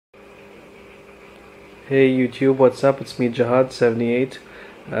Hey YouTube, what's up? It's me, Jihad78.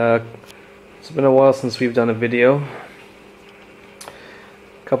 It's been a while since we've done a video.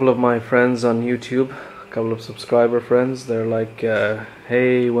 A couple of my friends on YouTube, a couple of subscriber friends, they're like,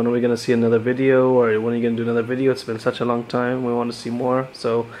 hey, when are we gonna see another video? Or when are you gonna do another video? It's been such a long time, we want to see more.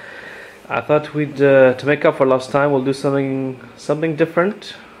 So I thought we'd, to make up for lost time, we'll do something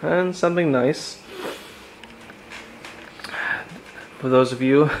different and something nice. For those of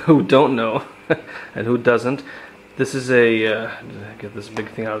you who don't know and who doesn't, this is a get this big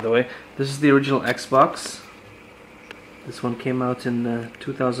thing out of the way. This is the original Xbox. This one came out in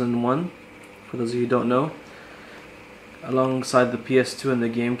 2001, for those of you who don't know, alongside the PS2 and the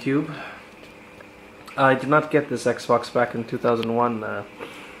GameCube. I did not get this Xbox back in 2001.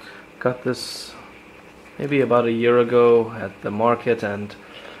 Got this maybe about a year ago at the market, and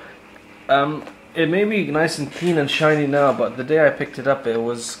it may be nice and clean and shiny now, but the day I picked it up it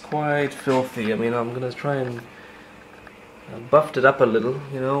was quite filthy. I mean, I'm gonna try and buffed it up a little,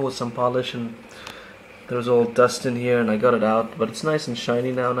 you know, with some polish, and there was all dust in here and I got it out, but it's nice and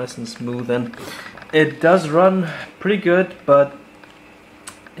shiny now, nice and smooth, and it does run pretty good, but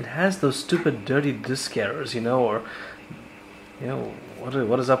it has those stupid dirty disk errors, you know, or, you know,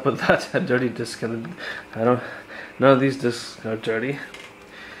 what is up with that? A dirty disk, and none of these disks are dirty.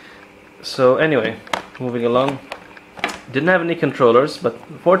 So anyway, moving along. Didn't have any controllers, but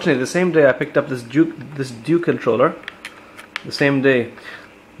fortunately the same day I picked up this Duke controller. The same day.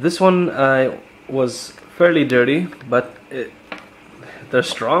 This one was fairly dirty, but they're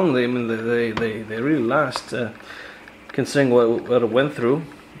strong. They really last, considering what it went through.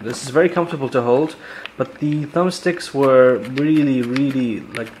 This is very comfortable to hold, but the thumbsticks were really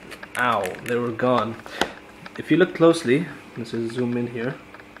like, ow, they were gone. If you look closely, let's just zoom in here.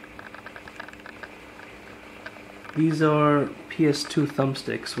 These are PS2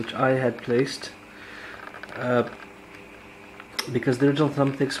 thumbsticks, which I had placed because the original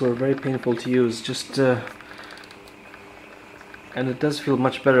thumbsticks were very painful to use. And it does feel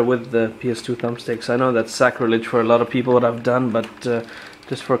much better with the PS2 thumbsticks. I know that's sacrilege for a lot of people what I've done, but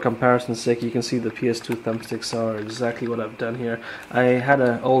just for comparison's sake, you can see the PS2 thumbsticks are exactly what I've done here. I had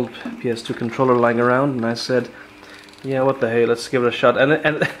an old PS2 controller lying around, and I said, yeah, what the hey, let's give it a shot, and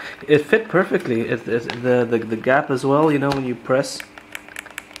it fit perfectly. The gap as well, you know, when you press,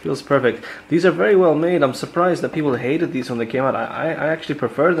 feels perfect. These are very well made. I'm surprised that people hated these when they came out. I actually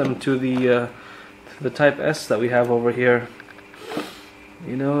prefer them to the Type S that we have over here.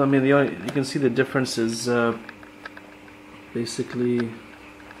 You know, I mean, you can see the difference is basically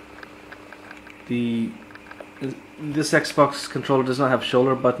this Xbox controller does not have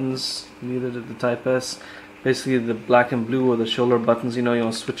shoulder buttons, neither did the Type S. Basically, the black and blue are the shoulder buttons. You know,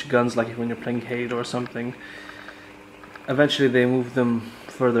 switch guns like when you're playing Halo or something. Eventually, they moved them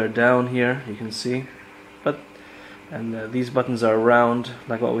further down here. You can see, and these buttons are round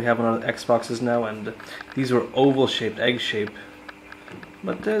like what we have on our Xboxes now. And these were oval-shaped, egg-shaped.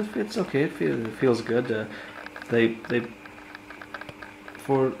 But it's okay. It feels good. They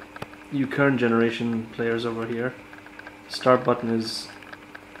for you current generation players over here, start button is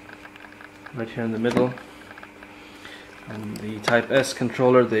right here in the middle. And the Type S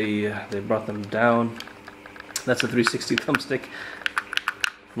controller, they brought them down. That's a 360 thumbstick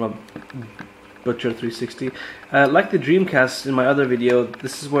from a Butcher 360. Like the Dreamcast in my other video,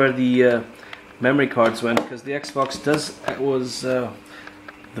 this is where the memory cards went, because the Xbox was the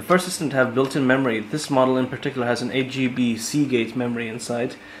first system to have built-in memory. This model in particular has an 8GB Seagate memory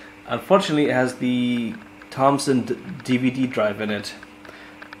inside. Unfortunately, it has the Thomson DVD drive in it.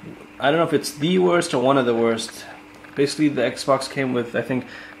 I don't know if it's the worst or one of the worst. Basically, the Xbox came with, I think,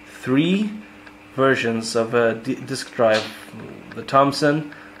 3 versions of a disk drive: the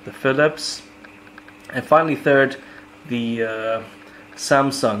Thomson, the Philips, and finally third, the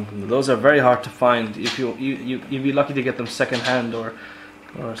Samsung. Those are very hard to find. If you'd be lucky to get them secondhand or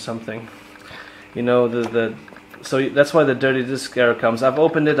something. You know, so that's why the dirty disk error comes. I've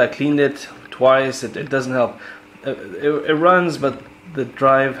opened it, I cleaned it twice. It doesn't help. It runs, but the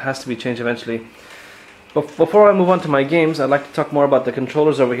drive has to be changed eventually. But before I move on to my games, I'd like to talk more about the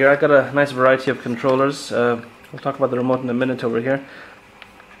controllers over here. I got a nice variety of controllers. We'll talk about the remote in a minute over here.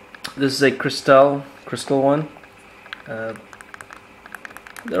 This is a crystal one. The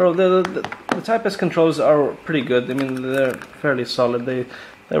Type S controllers are pretty good. I mean, they're fairly solid. They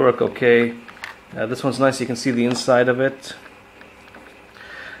work okay. This one's nice. You can see the inside of it.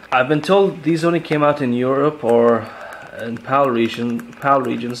 I've been told these only came out in Europe or in PAL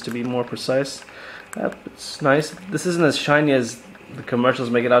regions to be more precise. It's nice. This isn't as shiny as the commercials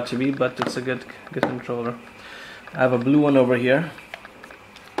make it out to be, but it's a good controller. I have a blue one over here.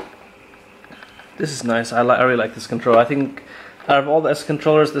 This is nice. I really like this controller. I think out of all the S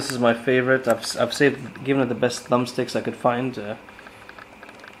controllers, this is my favorite. I've given it the best thumbsticks I could find.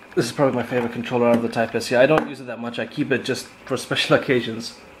 This is probably my favorite controller out of the Type S. Yeah, I don't use it that much. I keep it just for special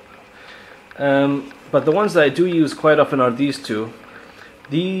occasions. But the ones that I do use quite often are these two.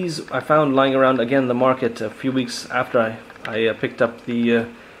 These I found lying around again in the market a few weeks after I picked up the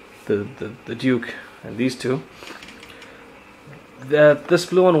Duke, and these two. This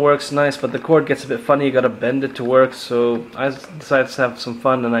blue one works nice, but the cord gets a bit funny. You gotta bend it to work. So I decided to have some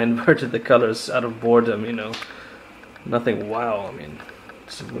fun, and I inverted the colors out of boredom. You know, nothing wow. I mean,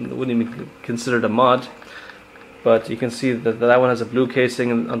 wouldn't even consider it a mod. But you can see that that one has a blue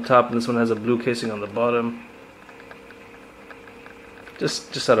casing on top, and this one has a blue casing on the bottom.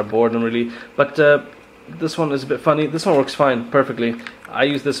 Just out of boredom, really. But this one is a bit funny. This one works fine, perfectly. I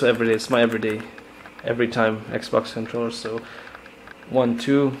use this every day. It's my every time Xbox controller. So 1,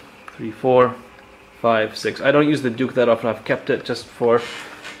 2, 3, 4, 5, 6. I don't use the Duke that often. I've kept it just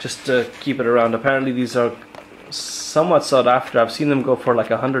to keep it around. Apparently these are somewhat sought after. I've seen them go for like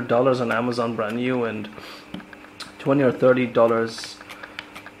 $100 on Amazon brand new, and $20 or $30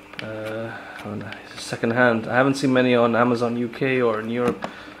 on second hand. I haven't seen many on Amazon UK or in Europe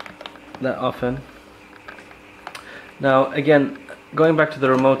that often. Now again, going back to the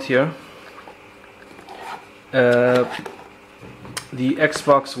remote here, the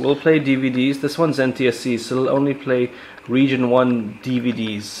Xbox will play DVDs. This one's NTSC, so it'll only play Region 1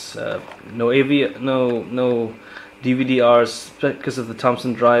 DVDs. No DVD-Rs because of the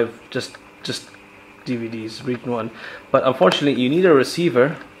Thomson drive. Just DVDs, Region 1. But unfortunately, you need a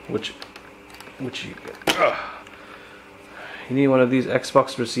receiver, which you need one of these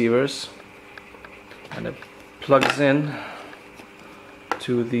Xbox receivers, and it plugs in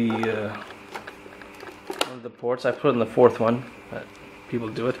to the one of the ports. I put in the fourth one, but people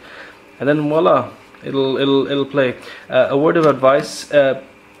do it, and then voila, it'll play. A word of advice: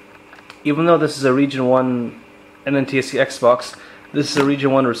 even though this is a Region 1 NTSC Xbox, this is a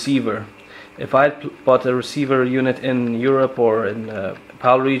Region 1 receiver. If I bought a receiver unit in Europe or in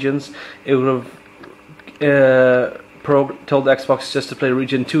PAL regions, it would have told the Xbox just to play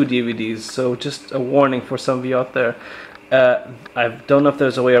Region 2 DVDs. So just a warning for some of you out there. I don't know if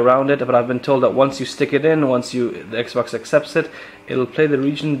there's a way around it, but I've been told that once you stick it in, the Xbox accepts it, it'll play the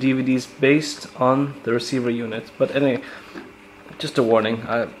Region DVDs based on the receiver unit. But anyway, just a warning.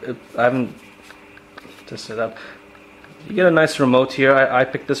 I haven't tested it out. You get a nice remote here. I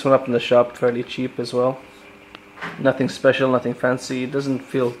picked this one up in the shop, fairly cheap as well. Nothing special, nothing fancy. It doesn't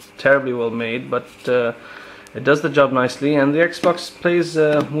feel terribly well made, but it does the job nicely, and the Xbox plays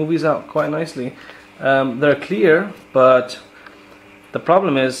movies out quite nicely. They're clear, but the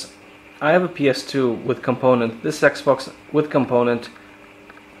problem is I have a PS2 with component. This Xbox with component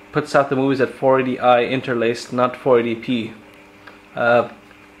puts out the movies at 480i interlaced, not 480p.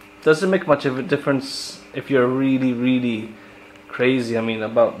 Doesn't make much of a difference if you're really crazy,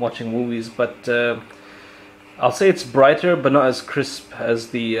 about watching movies, but I'll say it's brighter but not as crisp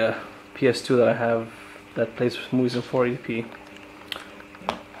as the PS2 that I have that plays movies in 480p.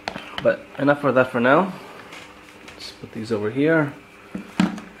 But enough of that for now. Let's put these over here.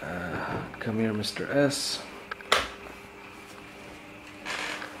 Come here, Mr. S.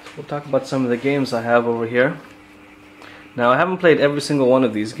 So we'll talk about some of the games I have over here. Now, I haven't played every single one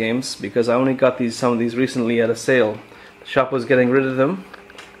of these games because I only got some of these recently at a sale. The shop was getting rid of them.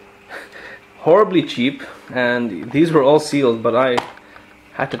 Horribly cheap, and these were all sealed, but I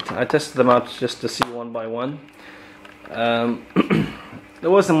tested them out just to see one by one.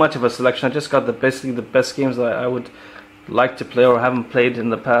 There wasn't much of a selection. I just got basically the best games that I would like to play or haven't played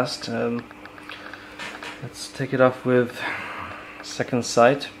in the past. Let's take it off with Second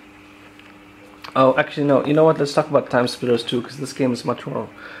Sight. Oh, actually no, you know what, let's talk about Time Splitters too, because this game is much more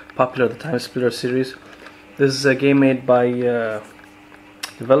popular, the Time Splitter series. This is a game made by,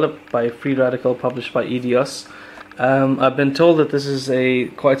 developed by Free Radical, published by Eidos. I've been told that this is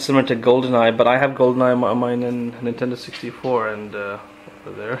quite similar to GoldenEye, but I have GoldenEye on mine in Nintendo 64, and over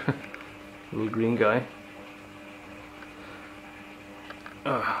there, little green guy.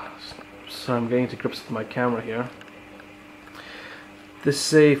 So I'm getting to grips with my camera here.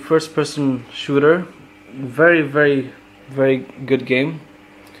 This is a first-person shooter, very good game.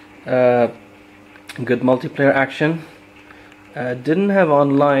 Good multiplayer action. Didn't have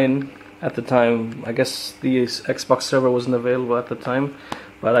online at the time. I guess the Xbox server wasn't available at the time,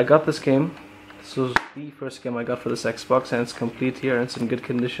 but I got this game. This was the first game I got for this Xbox, and it's complete here, and it's in good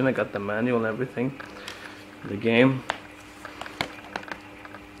condition. I got the manual and everything. The game.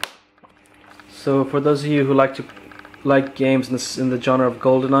 So for those of you who like to like games in the genre of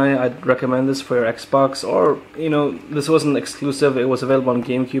GoldenEye, I'd recommend this for your Xbox. Or, you know, this wasn't exclusive; it was available on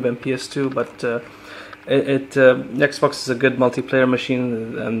GameCube and PS2. But the Xbox is a good multiplayer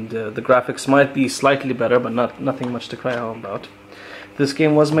machine, and the graphics might be slightly better, but nothing much to cry home about. This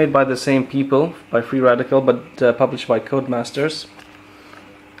game was made by the same people, by Free Radical, but published by Codemasters.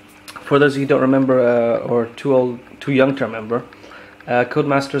 For those of you who don't remember, or too young to remember,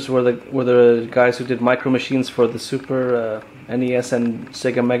 Codemasters were the guys who did Micro Machines for the Super NES and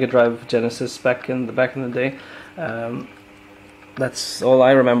Sega Mega Drive Genesis back in the day. That's all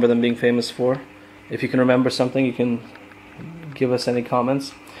I remember them being famous for. If you can remember something, you can give us any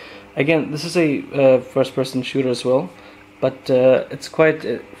comments. Again, this is a first-person shooter as well, but it's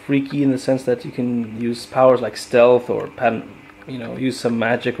quite freaky in the sense that you can use powers like stealth or use some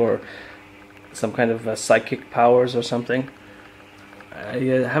magic or some kind of psychic powers or something. I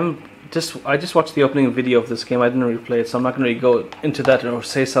just watched the opening video of this game. I didn't replay it, so I'm not going to really go into that or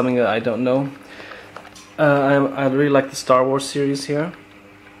say something that I don't know. I really like the Star Wars series here.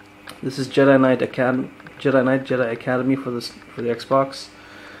 This is Jedi Knight Jedi Academy for the Xbox.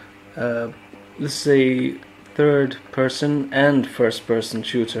 This is a third-person and first-person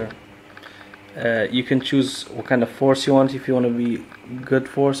shooter. You can choose what kind of force you want. If you want to be good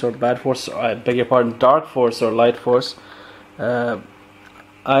force or bad force, I beg your pardon, dark force or light force.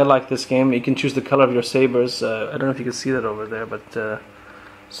 I like this game. You can choose the color of your sabers. I don't know if you can see that over there, but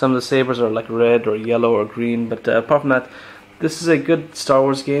some of the sabers are like red or yellow or green. But apart from that, this is a good Star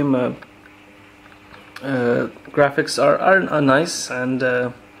Wars game. Graphics are nice, and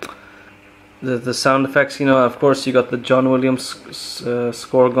the sound effects. You know, of course, you got the John Williams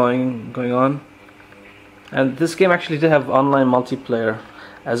score going on. And this game actually did have online multiplayer.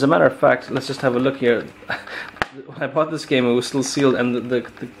 As a matter of fact, let's just have a look here. When I bought this game, it was still sealed, and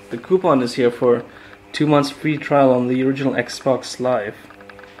the coupon is here for 2 months free trial on the original Xbox Live.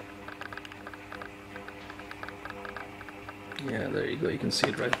 Yeah, there you go. You can see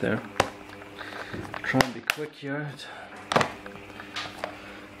it right there. Try and be quick here.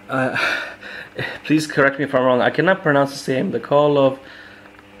 Please correct me if I'm wrong. I cannot pronounce this name. The Call of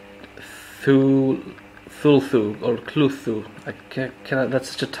Thulhu or Cthulhu. That's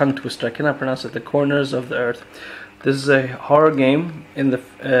such a tongue twister. I cannot pronounce it. The Corners of the Earth. This is a horror game in the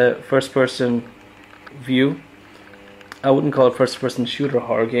first-person view. I wouldn't call it first-person shooter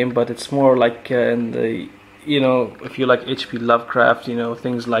horror game, but it's more like in the, you know, if you like H.P. Lovecraft, you know,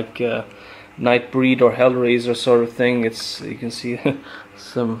 things like Nightbreed or Hellraiser sort of thing. You can see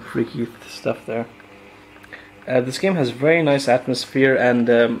some freaky stuff there. This game has very nice atmosphere, and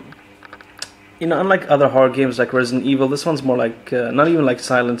you know, unlike other horror games like Resident Evil, this one's more like not even like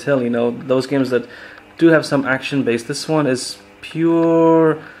Silent Hill. You know, those games that do have some action base. This one is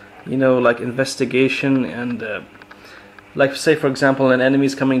pure, you know, like investigation, and like, say for example, an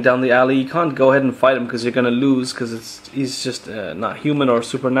enemy's coming down the alley. You can't go ahead and fight him because you're gonna lose, because he's just not human or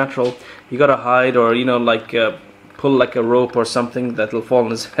supernatural. You gotta hide, or, you know, like pull like a rope or something that'll fall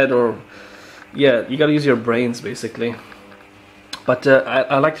on his head, or yeah, you gotta use your brains basically. But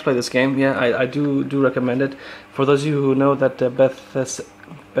I like to play this game. Yeah, I do recommend it. For those of you who know that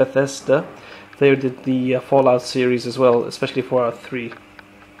Bethesda, they did the Fallout series as well, especially Fallout 3.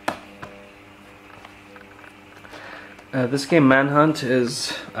 This game, Manhunt,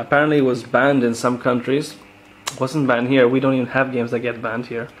 apparently was banned in some countries. It wasn't banned here. We don't even have games that get banned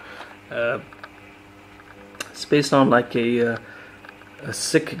here. It's based on like a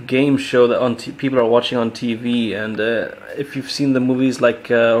sick game show that people are watching on TV, and if you've seen the movies like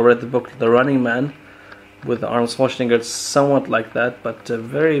or read the book The Running Man with Arnold Schwarzenegger, it's somewhat like that, but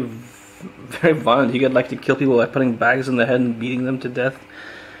very, very violent. You get like to kill people by putting bags in their head and beating them to death.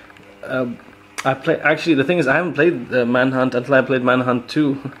 Actually, the thing is, I haven't played Manhunt until I played Manhunt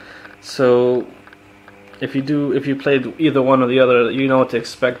 2. So if you played either one or the other, you know what to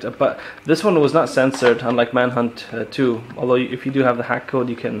expect. But this one was not censored, unlike Manhunt 2. Although if you do have the hack code,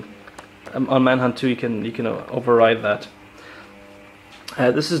 you can on Manhunt 2 you can override that.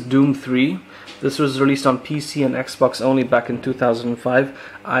 This is Doom 3. This was released on PC and Xbox only back in 2005.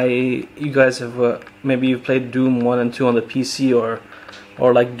 You guys have maybe you've played Doom 1 and 2 on the PC, or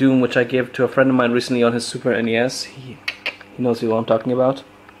like Doom, which I gave to a friend of mine recently on his Super NES. He knows what I'm talking about.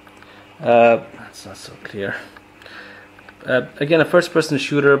 That's not so clear. Again, a first-person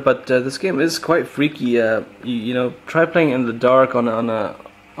shooter, but this game is quite freaky. You know, try playing in the dark on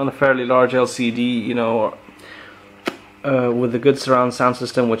a fairly large LCD, you know, with a good surround sound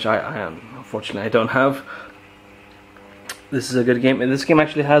system, which unfortunately I don't have. This is a good game, and this game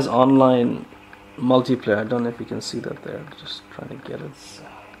actually has online multiplayer. I don't know if you can see that there. Just trying to get it.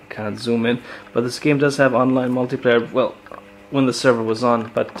 can't zoom in. But this game does have online multiplayer. Well, when the server was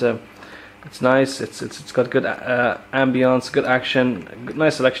on, but it's nice. It's got good ambience, good action,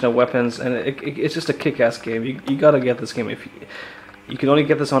 nice selection of weapons, and it's just a kick-ass game. You gotta get this game. If you can only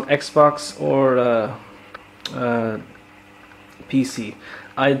get this on Xbox or PC.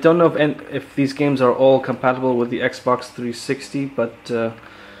 I don't know if these games are all compatible with the Xbox 360, but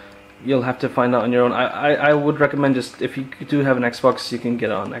you'll have to find out on your own. I would recommend, just if you do have an Xbox, you can get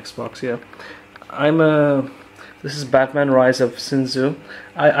it on Xbox. Yeah, this is Batman: Rise of Sin Tzu.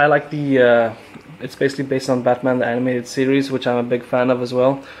 I like the it's basically based on Batman the animated series, which I'm a big fan of as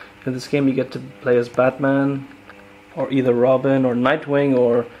well. In this game, you get to play as Batman, or either Robin, or Nightwing,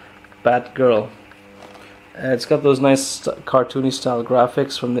 or Batgirl. It's got those nice cartoony style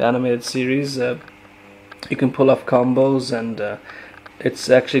graphics from the animated series. You can pull off combos, and it's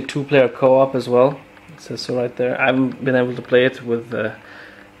actually 2-player co-op as well. It says so right there. I haven't been able to play it with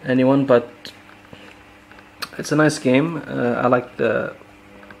anyone, but it's a nice game. I like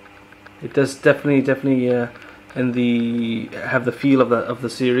it does definitely have the feel of the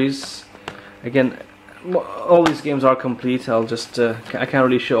series. Again, all these games are complete. I can't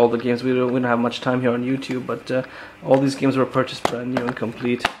really show all the games. We don't have much time here on YouTube, but all these games were purchased brand new and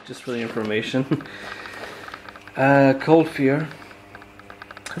complete, just for the information. Cold Fear.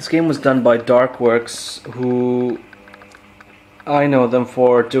 This game was done by Darkworks, who I know them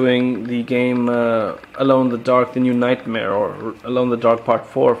for doing the game Alone in the Dark: The New Nightmare, or Alone in the Dark Part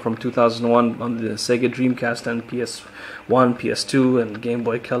 4 from 2001 on the Sega Dreamcast and PS1, PS2, and Game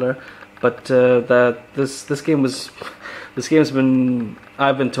Boy Color. But this game's been,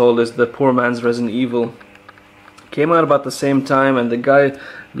 I've been told, is the poor man's Resident Evil. Came out about the same time, and the guy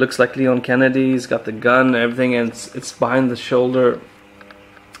looks like Leon Kennedy. He's got the gun and everything, and it's behind the shoulder,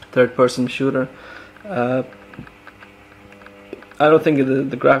 third-person shooter. I don't think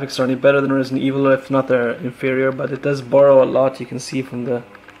the graphics are any better than Resident Evil, if not they're inferior, but it does borrow a lot. You can see from the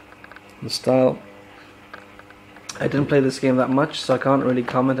style. I didn't play this game that much, so I can't really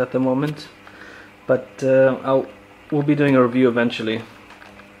comment at the moment, but we'll be doing a review eventually.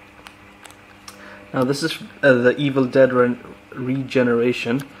 Now this is the Evil Dead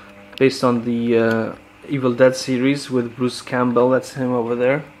Regeneration, based on the Evil Dead series with Bruce Campbell. That's him over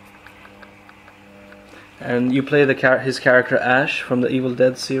there. And you play his character Ash from the Evil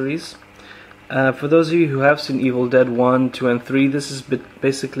Dead series. For those of you who have seen Evil Dead 1, 2, and 3, this is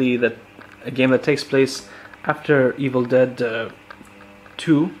basically a game that takes place after Evil Dead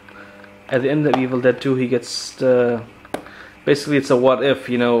 2. At the end of Evil Dead 2, he gets basically, it's a what if,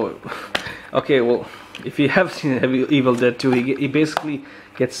 you know. Okay, well, if you have seen Evil Dead 2, he basically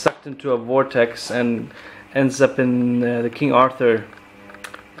gets sucked into a vortex and ends up in the King Arthur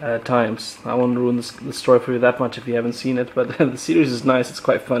times. I won't ruin the story for you that much if you haven't seen it, but the series is nice. It's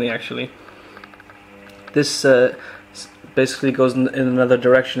quite funny, actually. This basically goes in another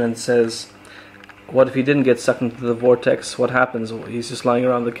direction and says, what if he didn't get sucked into the vortex? What happens? He's just lying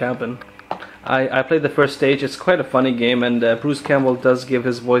around the cabin. I played the first stage. It's quite a funny game, and Bruce Campbell does give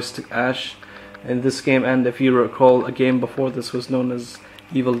his voice to Ash in this game. And if you recall, a game before this was known as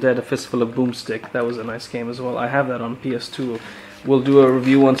Evil Dead: A Fistful of Boomstick. That was a nice game as well. I have that on PS2. We'll do a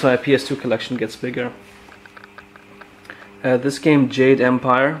review once my PS2 collection gets bigger. This game, Jade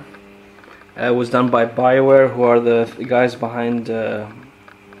Empire, was done by BioWare, who are the guys behind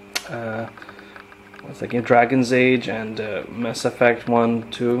what's that game? Dragon's Age and Mass Effect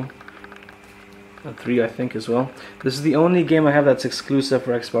 1, 2, and 3, I think, as well. This is the only game I have that's exclusive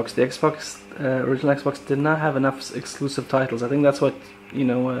for Xbox. The original Xbox did not have enough exclusive titles. I think that's what, you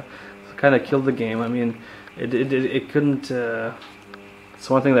know, kind of killed the game. I mean, it couldn't. It's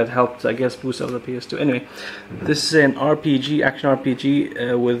one thing that helped, I guess, boost up the PS2. Anyway, this is an RPG, action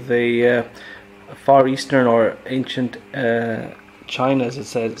RPG with a Far Eastern or ancient China, as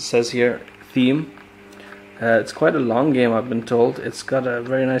it says here, theme. It's quite a long game, I've been told. It's got a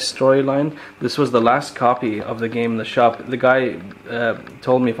very nice storyline. This was the last copy of the game in the shop. The guy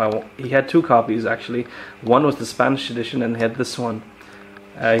told me he had 2 copies actually. One was the Spanish edition, and he had this one.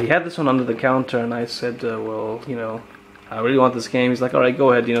 He had this one under the counter, and I said, well, you know, I really want this game. He's like, alright,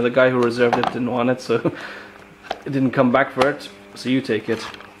 go ahead. You know, the guy who reserved it didn't want it, so it didn't come back for it, so you take it.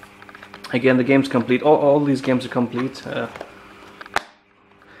 Again, the game's complete. All these games are complete. A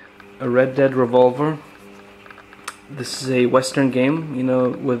Red Dead Revolver. This is a Western game, you know,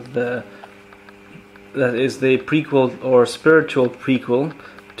 with that is the prequel or spiritual prequel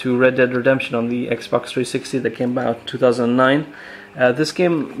to Red Dead Redemption on the Xbox 360 that came out in 2009. This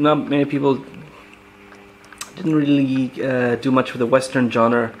game, not many people didn't really do much with the Western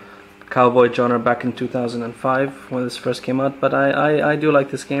genre cowboy genre back in 2005 when this first came out, but I do like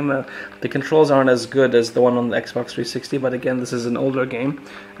this game. The controls aren't as good as the one on the Xbox 360, but again, this is an older game.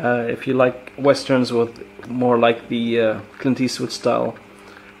 If you like westerns with more like the Clint Eastwood style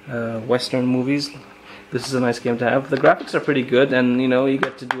western movies, this is a nice game to have. The graphics are pretty good, and you know, you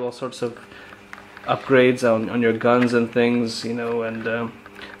get to do all sorts of upgrades on your guns and things, you know, and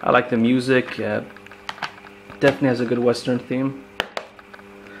I like the music. Definitely has a good western theme.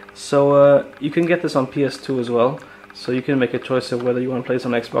 So you can get this on PS2 as well, so you can make a choice of whether you want to play this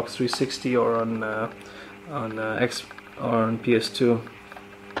on Xbox 360 or on PS2.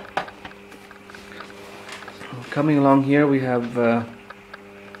 Coming along here, we have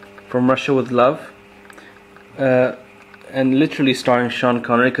From Russia with Love, and literally starring Sean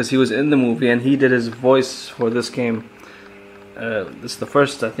Connery, because he was in the movie and he did his voice for this game. This is the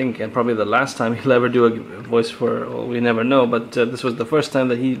first, I think, and probably the last time he'll ever do a voice for, well, we never know, but this was the first time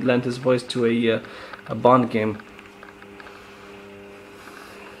that he lent his voice to a Bond game.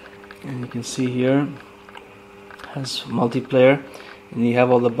 And you can see here, has multiplayer, and you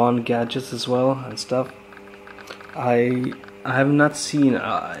have all the Bond gadgets as well and stuff. I have not seen,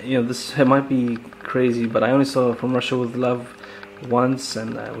 you know, this might be crazy, but I only saw From Russia with Love once,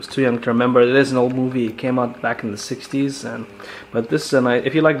 and I was too young to remember. It is an old movie. It came out back in the 60s, but this is a nice,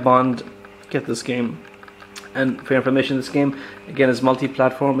 if you like Bond, get this game. And for your information, this game again is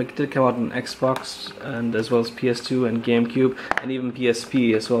multi-platform. It did come out on Xbox and as well as PS2 and GameCube and even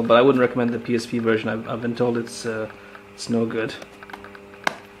PSP as well, but I wouldn't recommend the PSP version. I've been told it's no good,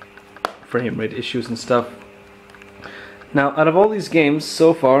 frame rate issues and stuff. Now, out of all these games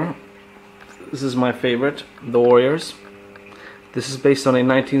so far, this is my favorite, The Warriors. This is based on a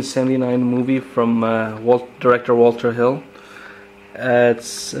 1979 movie from director Walter Hill.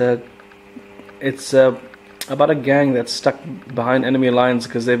 It's about a gang that's stuck behind enemy lines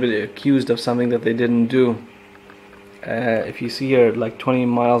because they've been accused of something that they didn't do. If you see here, like 20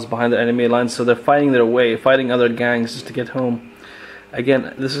 miles behind the enemy lines, so they're fighting their way, fighting other gangs just to get home.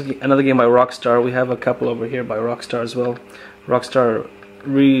 Again, this is another game by Rockstar. We have a couple over here by Rockstar as well. Rockstar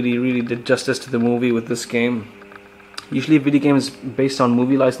really did justice to the movie with this game. Usually video games based on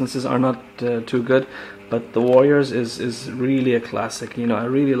movie licenses are not too good, but The Warriors is really a classic. You know, I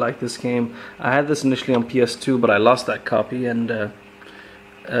really like this game. I had this initially on PS2, but I lost that copy, and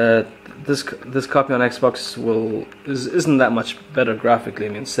this copy on Xbox isn't that much better graphically. I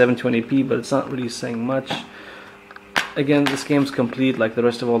mean, 720p, but it's not really saying much. Again, this game's complete like the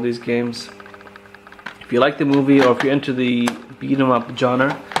rest of all these games. If you like the movie, or if you're into the beat 'em up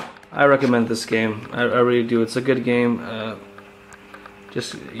genre, I recommend this game. I really do. It's a good game.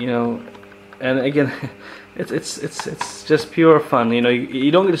 Just, you know, and again, it's just pure fun. You know,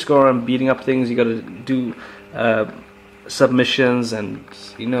 you don't get to go around beating up things. You got to do submissions and,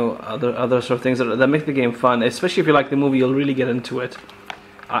 you know, other sort of things that make the game fun. Especially if you like the movie, you'll really get into it.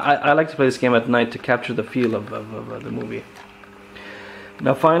 I like to play this game at night to capture the feel of the movie.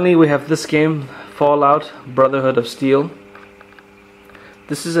 Now finally we have this game, Fallout Brotherhood of Steel.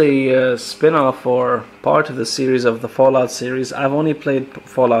 This is a spin-off or part of the series of the Fallout series. I've only played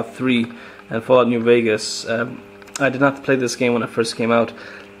Fallout 3 and Fallout New Vegas. I did not play this game when it first came out.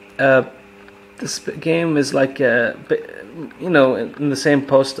 This game is like, you know, in the same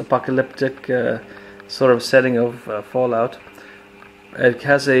post-apocalyptic sort of setting of Fallout. It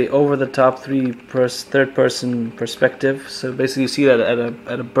has a over-the-top third-person perspective, so basically you see it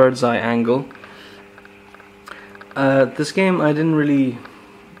at a bird's eye angle. This game, I didn't really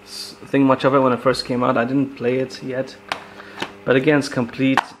think much of it when it first came out. I didn't play it yet, but again, it's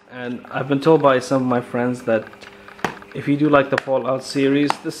complete, and I've been told by some of my friends that if you do like the Fallout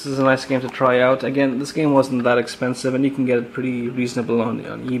series, this is a nice game to try out. Again, this game wasn't that expensive, and you can get it pretty reasonable on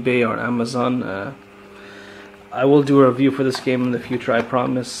eBay or Amazon. I will do a review for this game in the future, I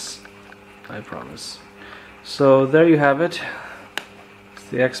promise. I promise. So there you have it. It's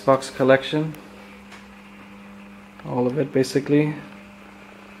the Xbox collection. All of it, basically.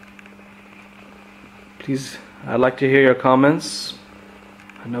 Please, I'd like to hear your comments,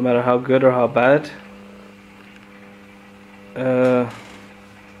 no matter how good or how bad.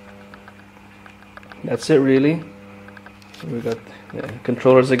 That's it, really. So we got the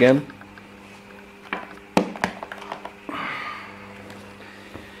controllers again.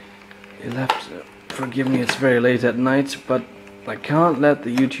 You'll have to forgive me, it's very late at night, but I can't let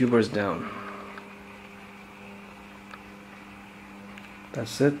the YouTubers down.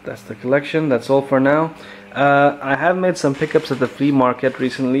 That's it, that's the collection, that's all for now. I have made some pickups at the flea market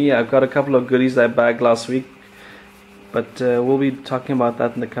recently. I've got a couple of goodies I bagged last week, but we'll be talking about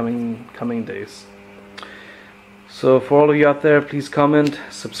that in the coming days. So for all of you out there, please comment,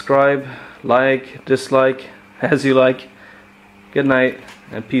 subscribe, like, dislike, as you like. Good night,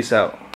 and peace out.